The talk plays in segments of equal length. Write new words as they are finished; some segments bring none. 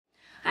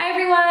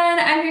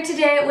I'm here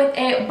today with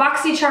a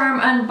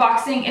BoxyCharrm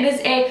unboxing. It is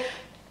a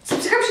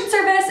subscription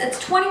service.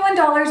 It's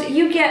 $21.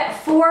 You get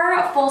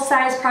 4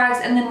 full-size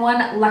products and then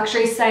 1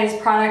 luxury size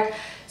product.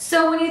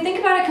 So when you think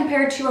about it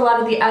compared to a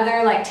lot of the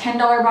other like $10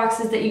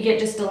 boxes that you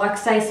get just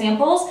deluxe size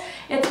samples,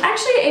 it's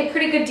actually a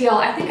pretty good deal.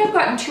 I think I've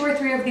gotten 2 or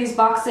 3 of these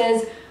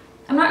boxes.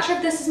 I'm not sure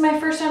if this is my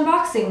first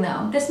unboxing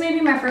though. This may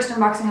be my first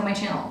unboxing on my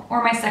channel,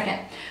 or my second.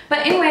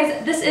 But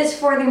anyways, this is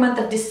for the month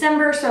of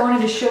December, so I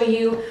wanted to show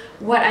you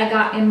what I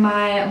got in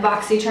my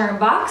BoxyCharrm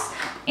box.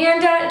 And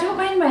don't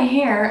mind my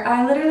hair,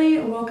 I literally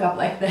woke up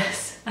like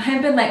this.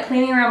 I've been like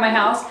cleaning around my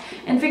house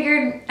and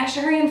figured I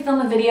should hurry and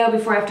film a video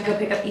before I have to go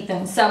pick up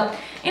Ethan. So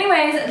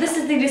anyways, this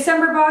is the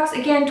December box.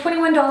 Again,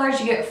 $21,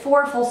 you get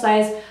 4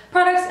 full-size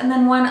products and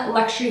then 1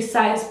 luxury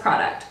size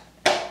product.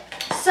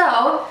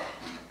 So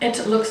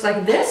it looks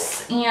like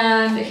this,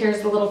 and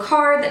here's the little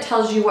card that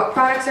tells you what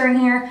products are in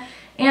here.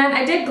 And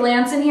I did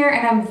glance in here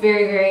and I'm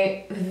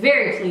very,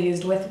 very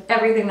pleased with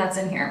everything that's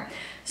in here.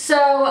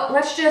 So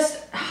let's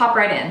just hop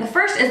right in. The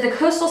first is the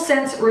Coastal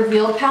Scents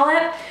Reveal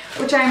Palette,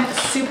 which I'm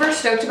super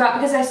stoked about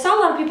because I saw a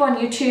lot of people on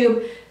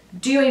YouTube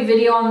do a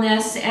video on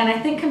this and I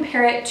think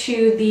compare it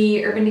to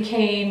the Urban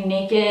Decay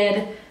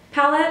Naked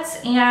palettes,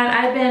 and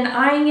I've been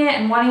eyeing it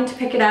and wanting to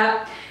pick it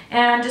up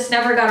and just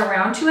never got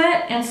around to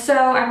it. And so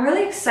I'm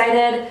really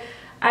excited.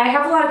 I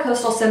have a lot of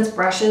Coastal Scents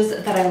brushes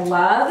that I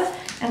love,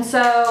 and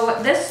so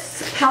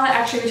this palette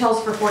actually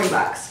retails for 40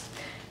 bucks,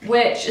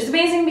 which is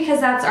amazing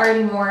because that's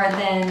already more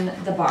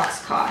than the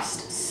box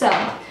cost. So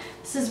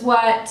this is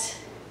what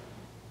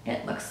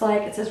it looks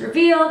like. It says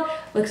Reveal,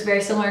 looks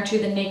very similar to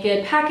the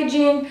Naked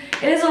packaging.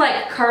 It is a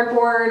like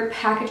cardboard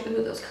package.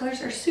 Ooh, those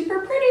colors are super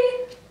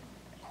pretty.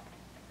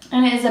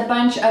 And it is a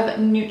bunch of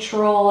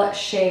neutral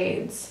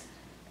shades.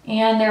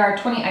 And there are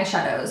 20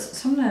 eyeshadows.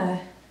 So I'm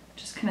gonna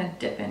just kind of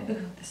dip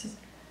in.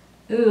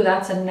 Ooh,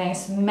 that's a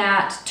nice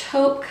matte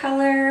taupe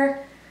color.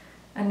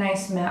 A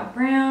nice matte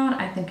brown.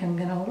 I think I'm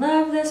gonna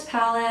love this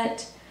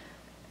palette.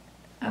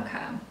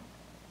 Okay.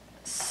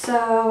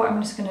 So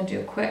I'm just gonna do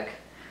a quick,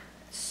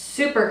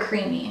 super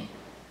creamy.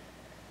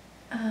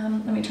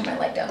 Let me turn my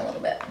light down a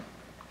little bit.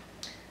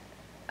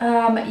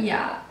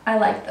 Yeah, I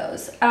like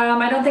those.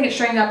 I don't think it's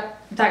showing up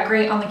that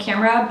great on the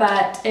camera,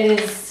 but it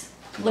is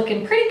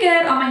looking pretty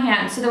good on my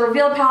hand. So the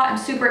Reveal palette, I'm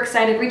super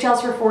excited.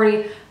 Retails for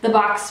 40. The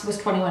box was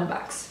 21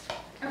 bucks.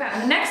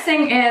 Okay, the next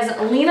thing is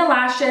Lena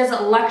Lashes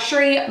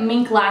Luxury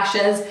Mink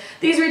Lashes.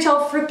 These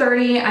retail for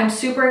 30. I'm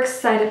super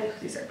excited.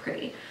 These are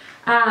pretty.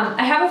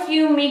 I have a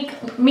few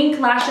mink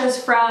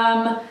lashes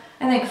from,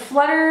 I think,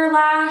 Flutter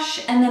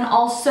Lash, and then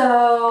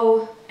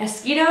also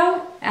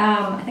Esquito.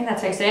 I think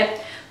that's how you say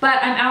it.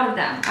 But I'm out of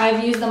them.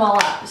 I've used them all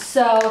up.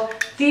 So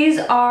these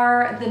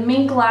are the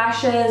mink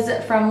lashes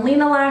from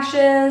Lena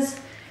Lashes,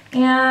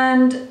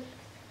 and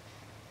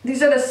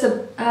these are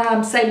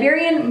the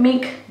Siberian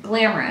Mink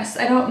Glamorous.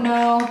 I don't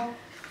know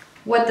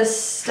what the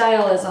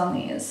style is on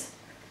these,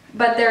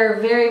 but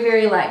they're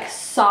very like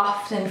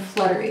soft and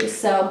fluttery.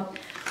 So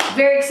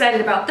very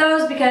excited about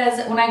those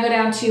because when I go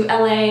down to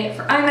LA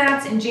for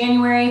IMATS in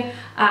January,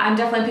 I'm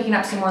definitely picking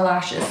up some more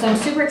lashes. So I'm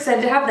super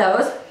excited to have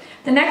those.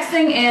 The next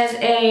thing is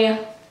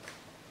a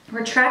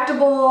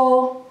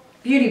retractable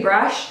beauty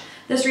brush.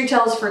 This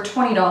retails for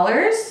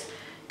 $20,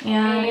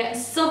 and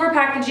silver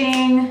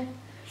packaging,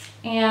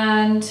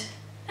 and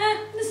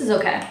this is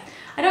okay.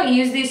 I don't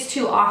use these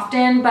too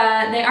often,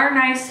 but they are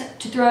nice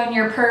to throw in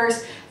your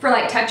purse for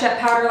like touch-up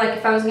powder. Like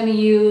if I was gonna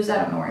use,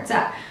 I don't know where it's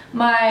at,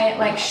 my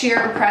like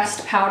sheer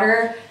pressed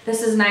powder,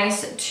 this is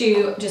nice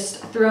to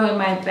just throw in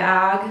my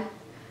bag.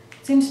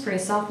 It seems pretty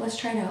soft. Let's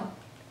try it out.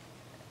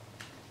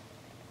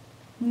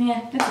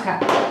 Yeah, it's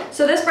okay.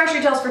 So this brush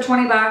retails for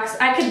 20 bucks.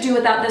 I could do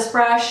without this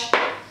brush,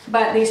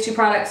 but these 2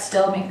 products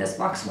still make this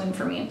box win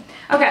for me.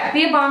 Okay,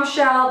 Be a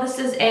Bombshell. This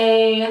is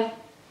a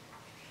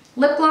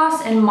lip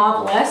gloss in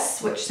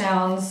Mauvelous, which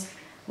sounds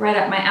right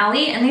up my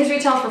alley. And these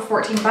retail for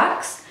 14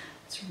 bucks.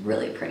 It's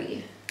really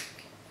pretty.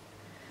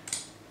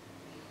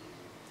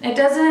 It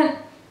doesn't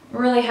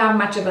really have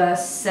much of a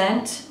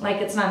scent. Like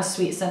it's not a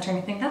sweet scent or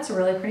anything. That's a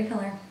really pretty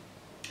color.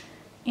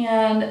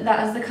 And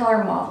that is the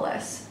color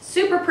Mauvelous.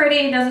 Super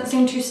pretty, doesn't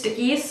seem too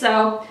sticky,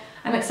 so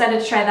I'm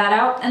excited to try that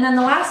out. And then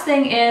the last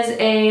thing is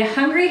a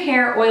Hungry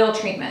Hair Oil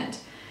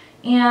Treatment.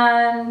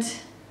 And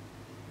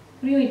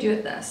what do we do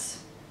with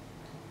this?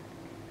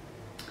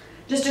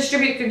 Just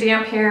distribute through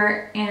damp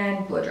hair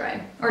and blow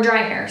dry, or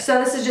dry hair.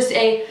 So this is just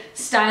a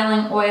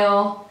styling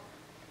oil.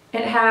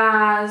 It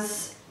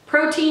has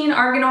protein,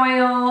 argan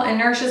oil, and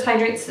nourishes,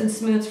 hydrates, and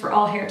smooths for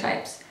all hair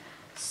types.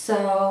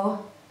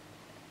 So,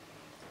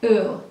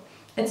 ooh,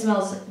 it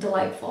smells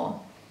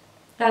delightful.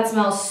 That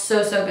smells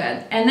so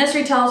good. And this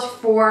retails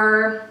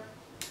for,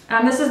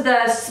 this is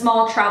the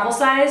small travel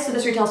size, so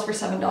this retails for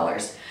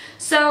 $7.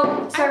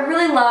 So I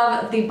really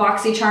love the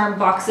BoxyCharrm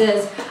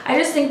boxes. I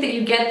just think that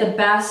you get the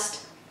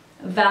best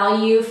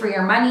value for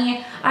your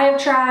money. I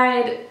have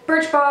tried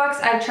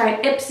Birchbox, I've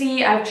tried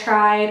Ipsy, I've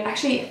tried,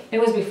 actually it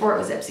was before it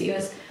was Ipsy, it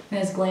was in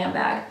his glam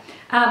bag.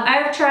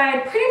 I've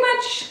tried pretty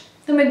much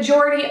the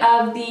majority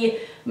of the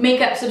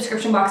makeup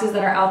subscription boxes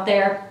that are out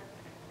there.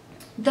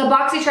 the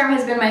BoxyCharrm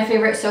has been my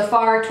favorite so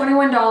far.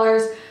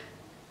 $21,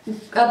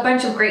 a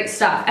bunch of great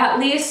stuff. At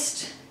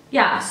least,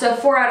 yeah, so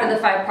 4 out of the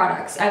 5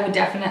 products I would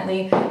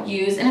definitely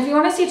use. And if you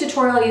want to see a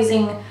tutorial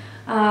using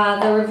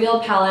the Reveal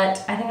palette,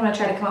 I think I'm going to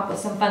try to come up with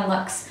some fun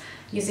looks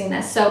using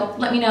this. So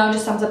let me know,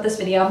 just thumbs up this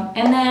video.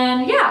 And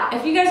then, yeah,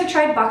 if you guys have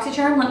tried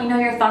BoxyCharrm, let me know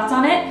your thoughts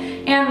on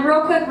it. And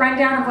real quick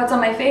rundown of what's on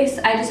my face.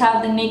 I just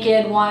have the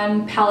Naked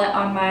One palette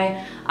on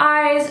my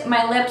eyes.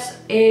 My lips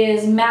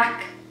is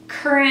MAC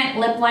Current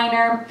Lip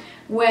Liner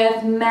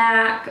with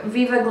MAC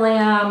Viva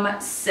Glam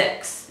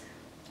 6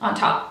 on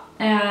top.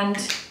 And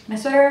my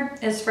sweater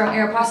is from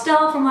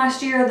Aeropostale from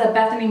last year, the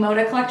Bethany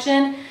Moda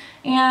collection.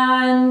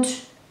 And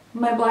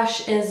my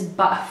blush is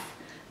Buff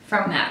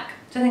from MAC.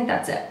 So I think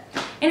that's it.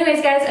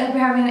 Anyways, guys, I hope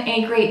you're having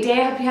a great day.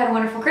 I hope you had a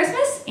wonderful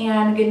Christmas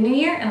and a good New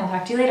Year, and I'll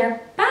talk to you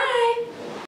later. Bye!